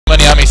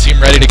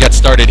ready to get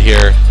started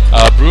here.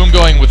 Broom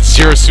going with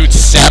Zero Suit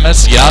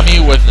Samus,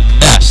 Yami with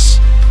Ness.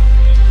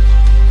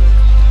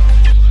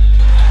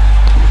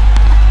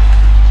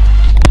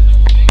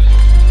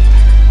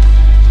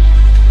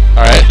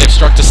 Alright, they've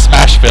struck to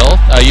Smashville.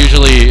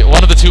 Usually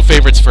one of the two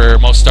favorites for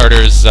most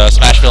starters,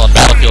 Smashville and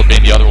Battlefield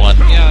being the other one.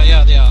 Yeah.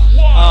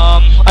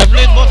 I've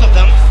played both of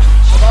them.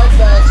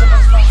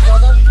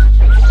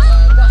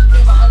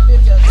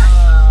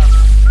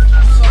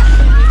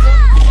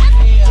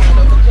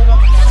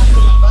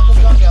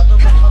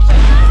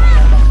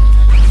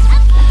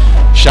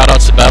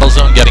 Shoutouts to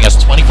Battlezone getting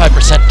us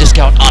 25%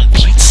 discount on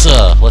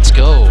pizza. Let's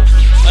go.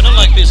 I don't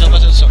like pizza,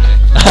 but it's okay.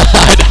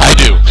 I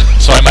do,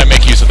 so I might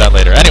make use of that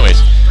later.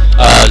 Anyways,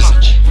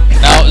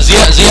 now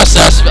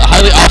ZSS,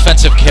 highly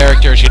offensive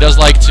character. She does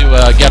like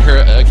to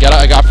get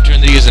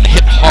opportunities and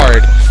hit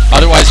hard.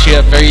 Otherwise, she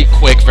is very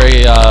quick,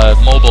 very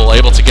mobile,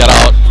 able to get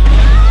out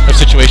of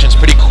situations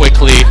pretty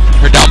quickly.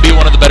 Her down B,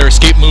 one of the better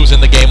escape moves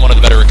in the game, one of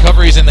the better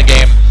recoveries in the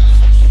game.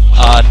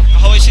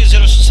 How I see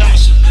Zero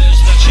Samus is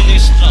that she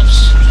needs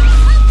traps.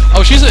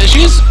 Oh, she's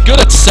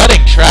good at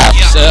setting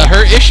traps. Yeah.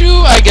 Her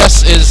issue, I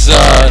guess, is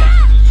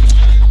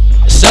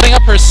setting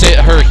up her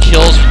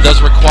kills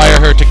does require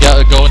her to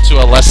go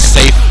into a less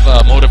safe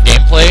mode of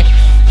gameplay.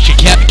 She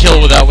can't kill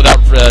without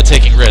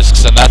taking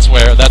risks, and that's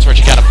where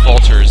she kind of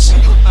falters.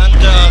 And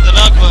the end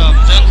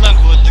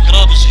lag with the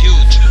grab is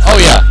huge. Oh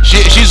yeah,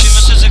 she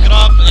misses a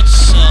grab,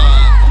 it's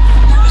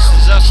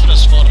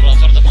disastrous for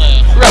the player.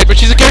 Right, but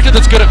she's a character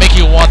that's good at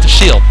making you want to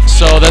shield,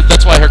 so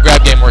that's why her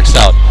grab game works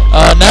out.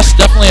 Ness,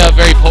 definitely a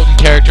very potent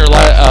character,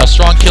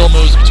 strong kill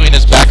moves between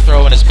his back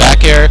throw and his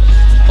back air.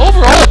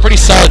 Overall, a pretty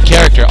solid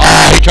character.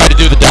 He tried to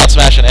do the down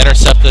smash and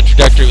intercept the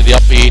trajectory with the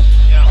up B.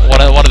 Yeah.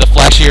 One of the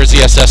flashier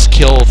ZSS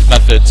kill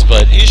methods,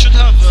 but he should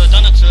have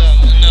done it in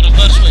a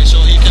reverse way,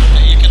 so he can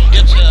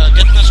get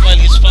Ness while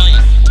he's flying.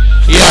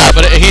 Yeah,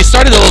 but he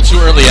started a little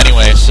too early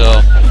anyway,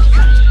 so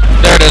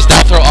there it is.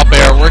 Down throw up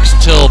air works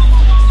until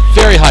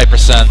very high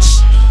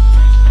percents.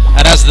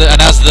 And as the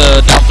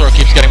down throw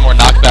keeps getting more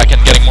knockback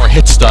and getting more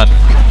hits done,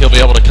 he'll be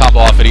able to combo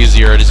off it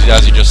easier, as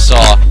you just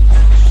saw.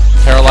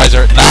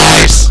 Paralyzer,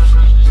 nice!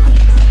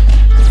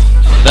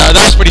 That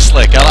was pretty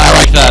slick. I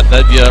like that.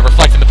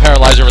 Reflecting the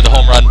paralyzer with the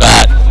home run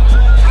bat.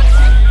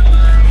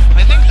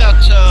 I think that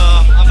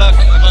a back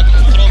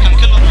throw can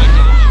kill him like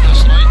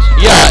this, right?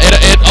 Yeah,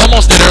 it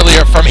almost did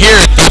earlier. From here,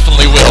 it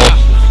definitely will.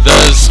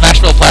 The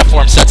Smashville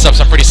platform sets up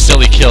some pretty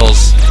silly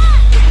kills.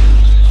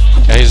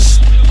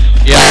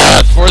 Yeah,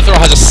 forward throw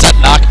has a set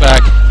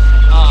knockback.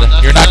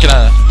 You're not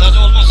gonna. That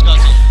almost got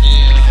him.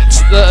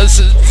 The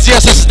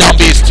ZSS's down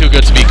B is too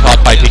good to be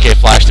caught by PK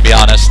Flash, to be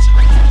honest.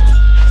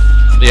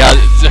 Yeah,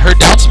 her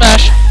down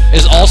smash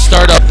is all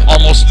startup,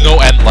 almost no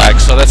end lag,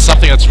 so that's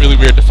something that's really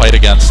weird to fight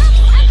against.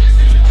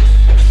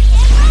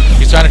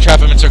 He's trying to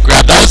trap him into a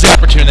grab. That was the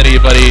opportunity,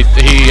 but he whiffed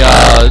the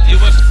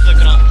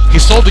grab. He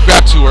sold the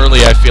grab too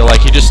early, I feel like.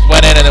 He just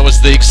went in and it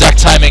was the exact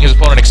timing his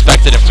opponent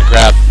expected him to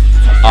grab.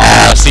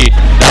 See,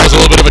 that was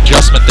a little bit of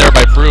adjustment there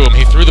by Broom.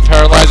 He threw the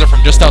paralyzer from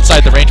just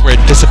outside the range where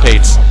it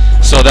dissipates,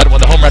 so that when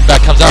the home run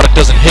back comes out, it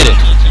doesn't hit it.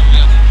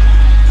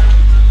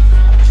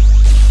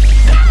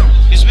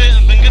 He's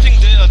been getting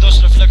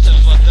those reflectors,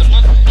 but they're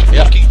not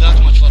working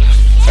that much for him.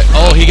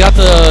 Oh, he got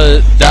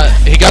the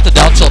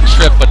down tilt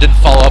trip, but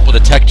didn't follow up with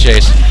a tech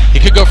chase. He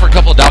could go for a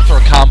couple of down throw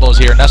combos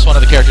here, and that's one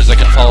of the characters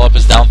that can follow up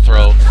his down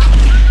throw.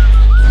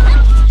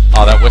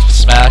 Oh, that whiffed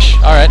smash.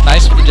 All right,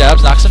 nice with the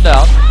jabs, knocks him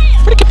down.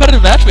 Pretty competitive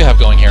match we have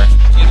going here.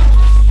 Yeah.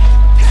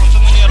 I'm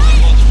familiar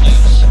with both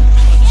players.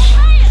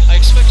 I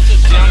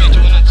expected Yami to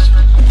win it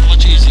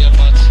much easier,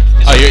 but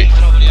he's having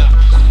trouble, yeah.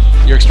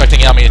 You're expecting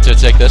Yami to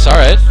take this,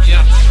 alright.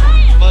 Yeah,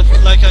 but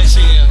like I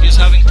see, he's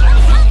having trouble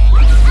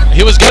right now.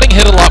 He was getting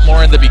hit a lot more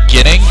in the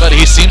beginning, but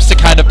he seems to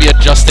kind of be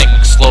adjusting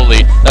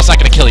slowly. That's not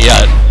going to kill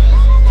yet.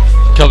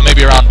 Kill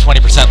maybe around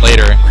 20%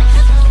 later.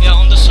 Yeah,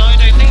 on the side,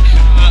 I think,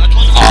 at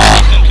one point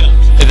he can kill.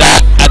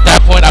 At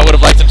that point, I would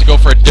have liked him to go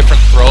for a different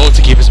throw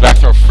to keep his back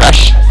throw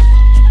fresh. That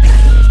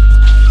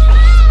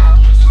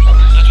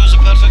was a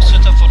perfect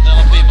setup for the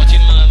up B, but he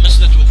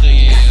missed it with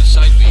the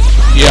side B.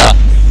 Yeah.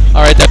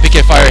 Alright, that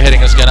PK fire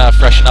hitting is gonna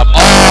freshen up.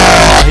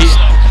 Oh, he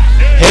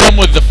hit him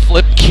with the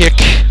flip kick.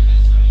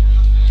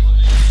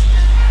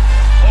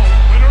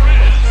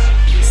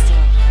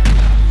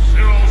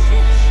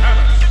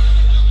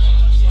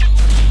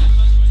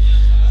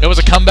 It was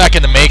a comeback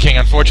in the making.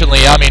 Unfortunately,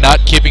 Yami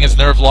not keeping his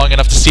nerve long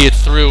enough to see it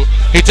through.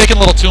 He'd taken a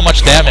little too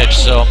much damage,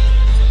 so.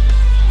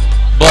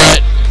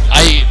 But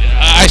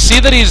I see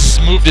that he's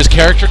moved his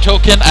character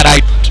token, and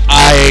I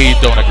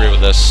don't agree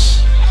with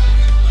this.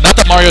 Not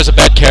that Mario's a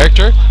bad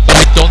character, but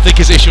I don't think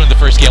his issue in the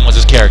first game was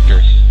his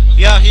character.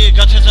 Yeah, he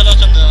got hit a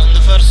lot in the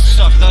first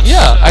stock. That's,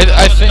 yeah,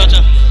 I think. Got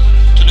him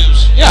to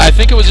lose. Yeah, I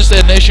think it was just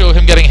an issue of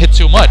him getting hit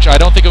too much. I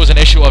don't think it was an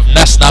issue of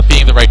Ness not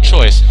being the right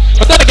choice.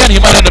 But then again, he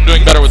might end up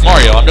doing better with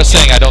Mario. I'm just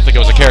saying I don't think it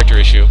was a character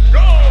issue.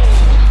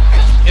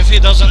 If he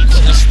doesn't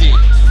SD.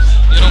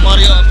 You know,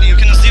 Mario, you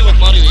can deal with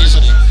Mario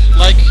easily.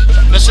 Like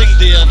missing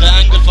the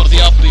angle for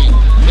the up B,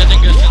 getting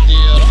it in the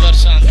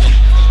reverse angle.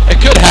 It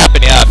could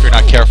happen, yeah, if you're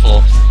not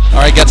careful.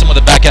 Alright, gets him with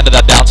the back end of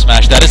that down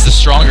smash. That is the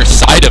stronger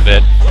side of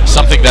it.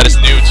 Something that is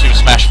new to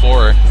Smash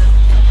 4.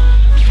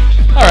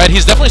 Alright,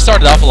 he's definitely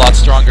started off a lot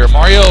stronger.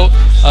 Mario,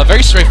 a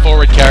very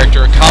straightforward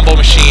character, combo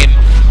machine.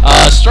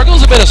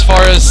 Struggles a bit as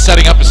far as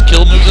setting up his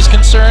kill moves is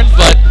concerned,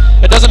 but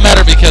it doesn't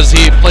matter because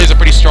he plays a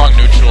pretty strong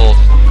neutral.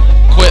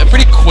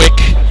 Pretty quick.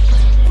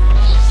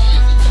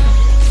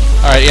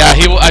 Alright, yeah,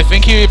 I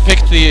think he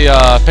picked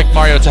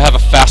Mario to have a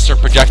faster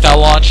projectile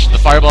launch. The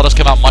fireball does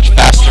come out much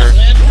faster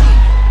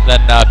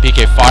than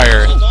PK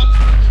Fire.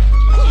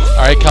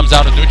 Alright, comes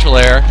down with neutral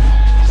air.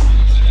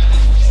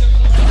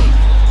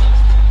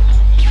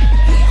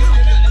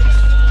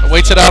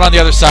 Waits it out on the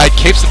other side,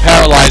 capes the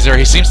paralyzer.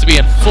 He seems to be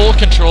in full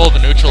control of the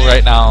neutral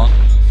right now.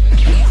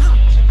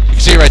 You can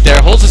see right there,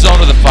 holds his own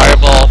with the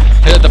fireball.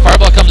 The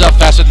fireball comes out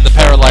faster than the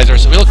paralyzer,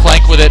 so he'll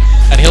clank with it,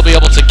 and he'll be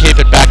able to cape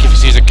it back if he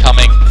sees it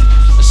coming.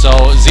 So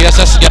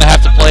ZSS is going to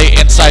have to play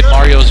inside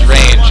Mario's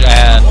range,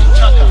 and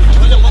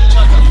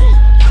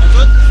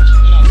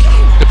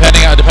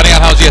depending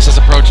on how ZSS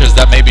approaches,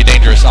 that may be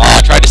dangerous.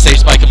 Tried to stage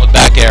spike him with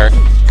back air.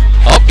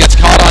 Gets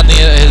caught on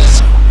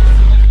his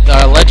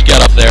ledge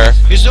get up there.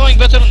 He's doing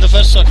better in the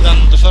first stock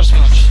than the first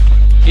match.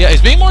 Yeah,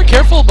 he's being more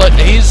careful, but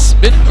he's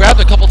been grabbed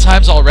a couple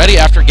times already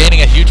after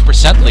gaining a huge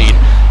percent lead.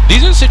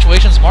 These are the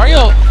situations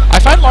I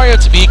find Mario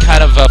to be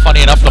kind of,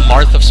 funny enough, the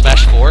Marth of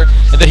Smash 4,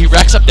 in that he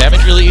racks up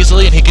damage really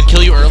easily and he can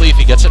kill you early if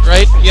he gets it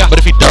right. Yeah. But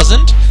if he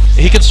doesn't,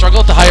 he can struggle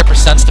at the higher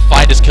percents to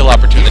find his kill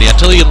opportunity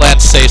until he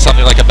lands, say,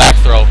 something like a back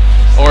throw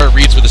or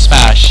reads with a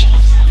smash.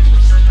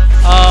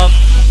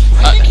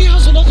 I think he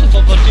has a lot of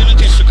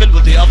opportunities to kill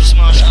with the up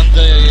smash and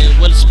the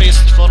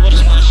well-spaced forward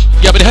smash.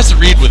 Yeah, but he has to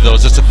read with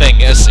those. That's the thing.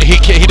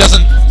 He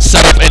doesn't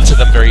set up into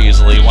them very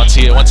easily. Once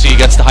he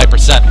gets to high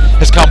percent,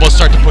 his combos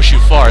start to push you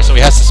far, so he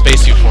has to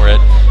space you for it,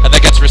 and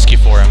that gets risky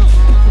for him.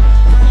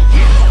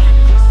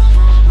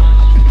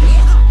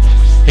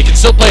 He can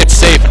still play it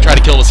safe and try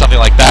to kill with something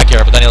like back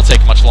air, but then he'll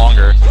take much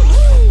longer.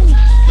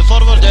 The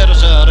forward air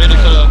is a really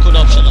cool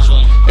option as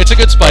well. It's a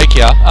good spike,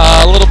 yeah.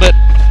 A little bit.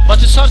 But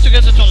it's hard to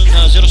get it on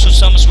Zero Suit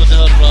Samus with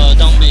her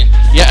down B.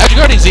 Yeah,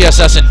 edgeguarding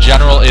ZSS in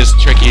general is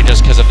tricky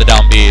just because of the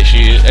down B.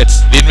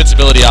 It's the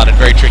invincibility on it,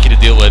 very tricky to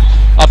deal with.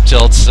 Up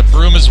tilts.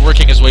 Broom is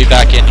working his way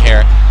back in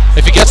here.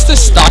 If he gets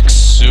this stock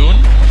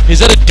soon,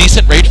 he's at a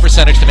decent rage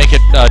percentage to make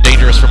it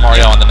dangerous for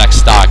Mario on the next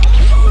stock.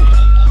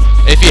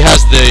 If he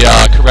has the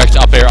correct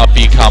up air, up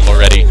B combo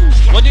ready.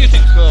 What do you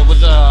think about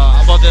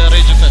the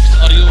rage effect?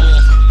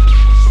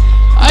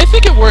 I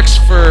think it works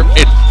for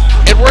it.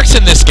 It works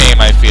in this game.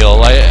 I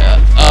feel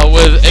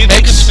it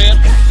makes.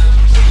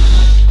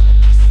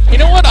 You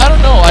know what? I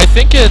don't know. I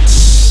think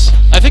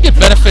it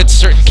benefits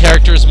certain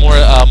characters more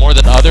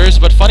than others.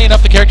 But funny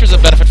enough, the characters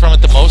that benefit from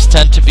it the most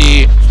tend to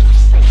be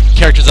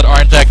characters that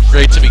aren't that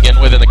great to begin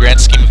with in the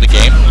grand scheme of the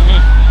game.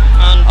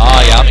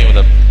 Yami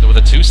with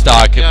a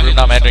 2-stock. Yeah, Broom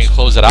not managing to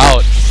close it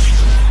out.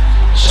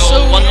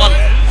 So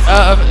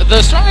 1-1.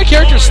 The stronger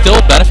characters still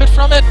benefit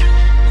from it.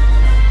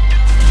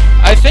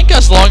 I think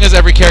as long as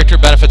every character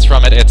benefits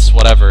from it, it's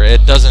whatever.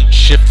 It doesn't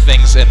shift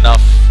things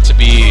enough to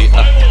be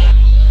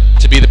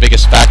the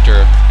biggest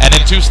factor. And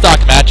in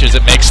 2-stock matches,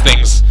 it makes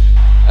things,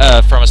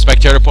 from a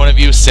spectator point of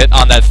view, sit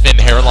on that thin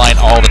hairline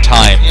all the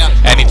time. Yeah.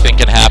 Anything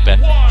can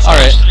happen. All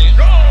right.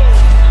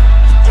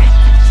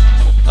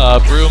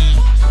 Broom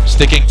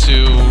sticking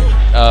to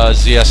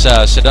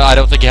ZSS. I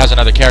don't think he has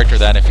another character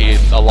then if he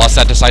lost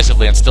that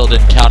decisively and still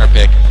didn't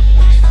counterpick.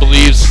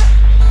 Believes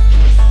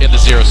in the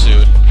Zero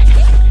Suit.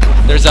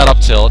 There's that up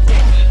tilt.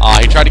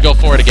 He tried to go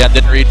for it again,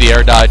 didn't read the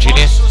air dodge. He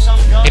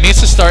needs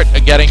to start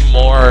getting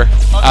more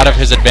out of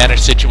his advantage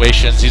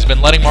situations. He's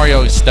been letting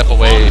Mario step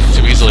away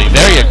too easily.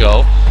 There you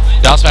go.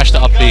 Down smash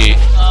to up B.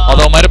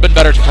 Although it might have been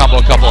better to combo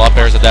a couple up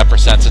airs at that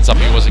percent since up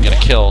B wasn't going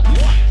to kill.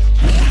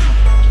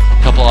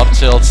 Couple up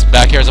tilts,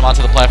 back airs him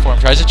onto the platform,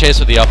 tries to chase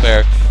with the up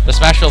air. The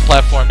Smashville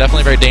platform,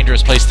 definitely a very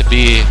dangerous place to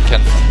be.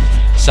 Can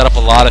set up a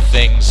lot of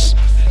things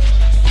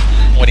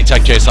when he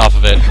tech chase off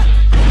of it.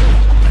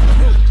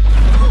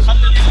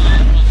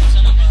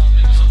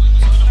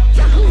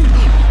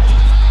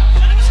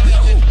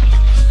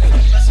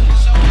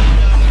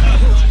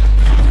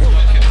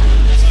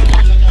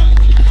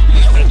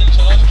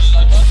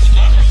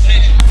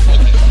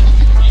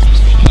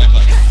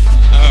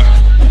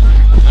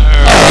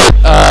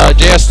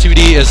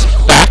 JS2D is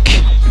back.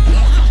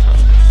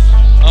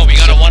 Oh, we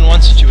got a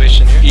 1-1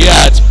 situation here.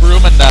 Yeah, it's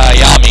Broom and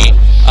Yami.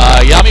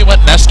 Yami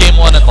went Ness game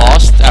 1 and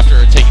lost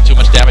after taking too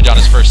much damage on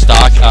his first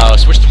stock.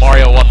 Switched to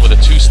Mario 1 with a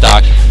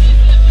 2-stock.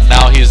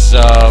 Now he's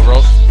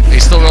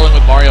still rolling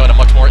with Mario in a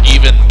much more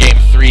even game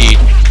 3.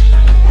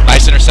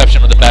 Nice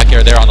interception with the back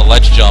air there on the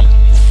ledge jump.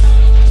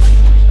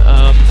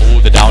 Ooh,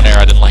 the down air,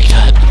 I didn't like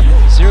that.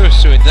 Zero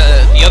Suit.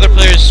 The other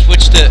players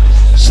switched to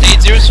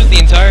stayed Zero Suit the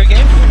entire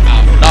game?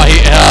 No,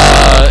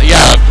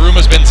 yeah, Broom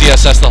has been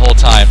ZSS the whole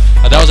time.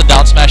 That was a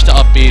down smash to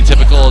up B,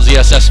 typical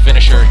ZSS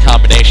finisher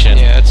combination.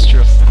 Yeah, that's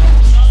true.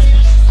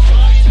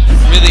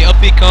 really up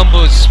B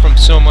combos from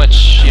so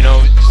much, you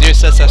know,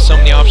 ZSS has so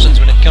many options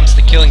when it comes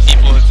to killing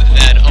people with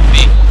that up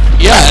B.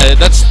 Yeah,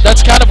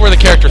 that's kind of where the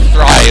character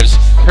thrives.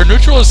 Her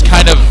neutral is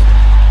kind of,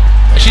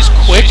 she's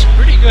quick. She's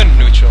pretty good in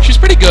neutral. She's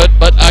pretty good,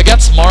 but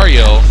against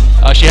Mario,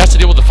 she has to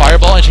deal with the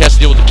fireball and she has to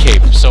deal with the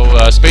cape. So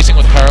spacing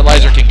with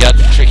Paralyzer can get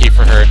tricky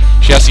for her.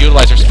 She has to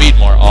utilize her speed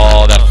more.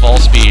 Oh, that fall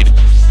speed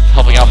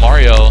helping out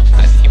Mario.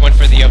 He went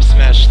for the up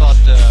smash, thought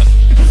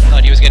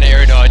he was gonna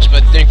air dodge,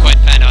 but didn't quite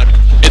pan out.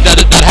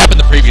 That happened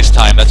the previous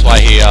time. That's why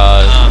he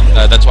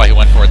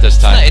went for it this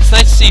time. It's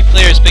nice to see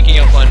players picking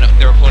up on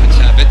their opponent's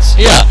habits.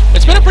 Yeah,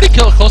 it's been a pretty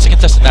close and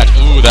contested match.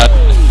 Ooh, that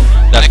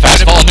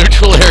fastball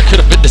neutral air could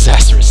have been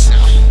disastrous.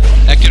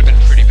 That could have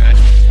been pretty bad.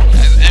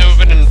 That would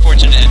have been an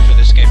unfortunate end for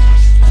this game.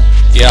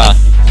 Yeah.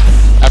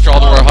 After all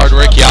the hard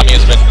work, Yami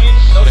has been.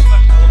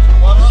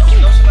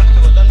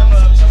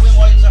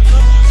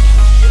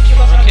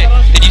 Okay.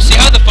 Did you see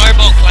how the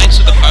fireball clanks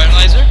with the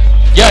paralyzer?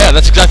 Yeah,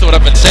 that's exactly what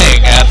I've been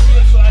saying. And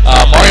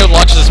Mario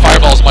launches his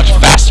fireballs much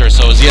faster,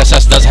 so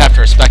ZSS does have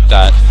to respect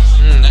that.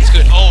 That's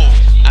good. Oh,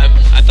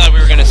 I thought we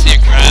were gonna see a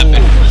grab.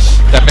 And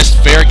that missed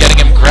fair getting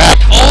him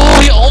grabbed. Oh,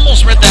 he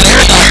almost read that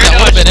air dodge. That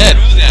would have been in.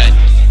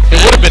 It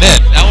would have been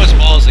in. That was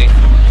ballsy.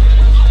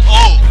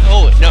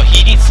 Oh, no,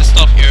 he needs to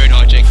stop air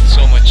dodging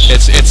so much.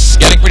 It's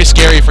getting pretty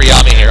scary for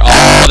Yami here.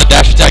 Oh, the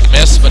dash attack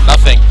missed, but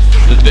nothing.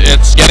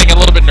 It's getting a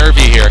little bit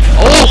nervy here.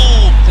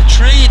 Oh, the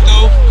trade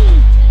though.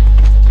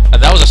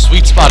 And that was a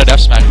sweet spot at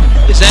F smash.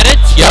 Is that it?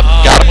 Yep,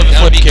 got him with the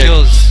flip kick.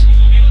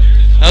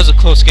 That was a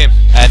close game.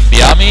 And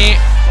Yami,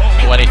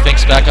 when he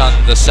thinks back on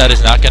the set,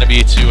 is not going to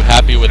be too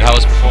happy with how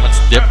his performance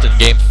dipped in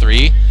Game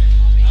 3.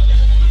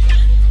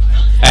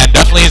 And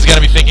definitely he's going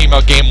to be thinking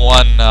about Game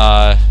 1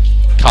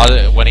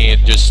 when he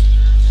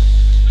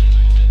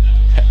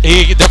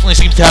definitely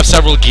seems to have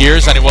several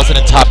gears, and he wasn't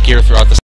in top gear throughout the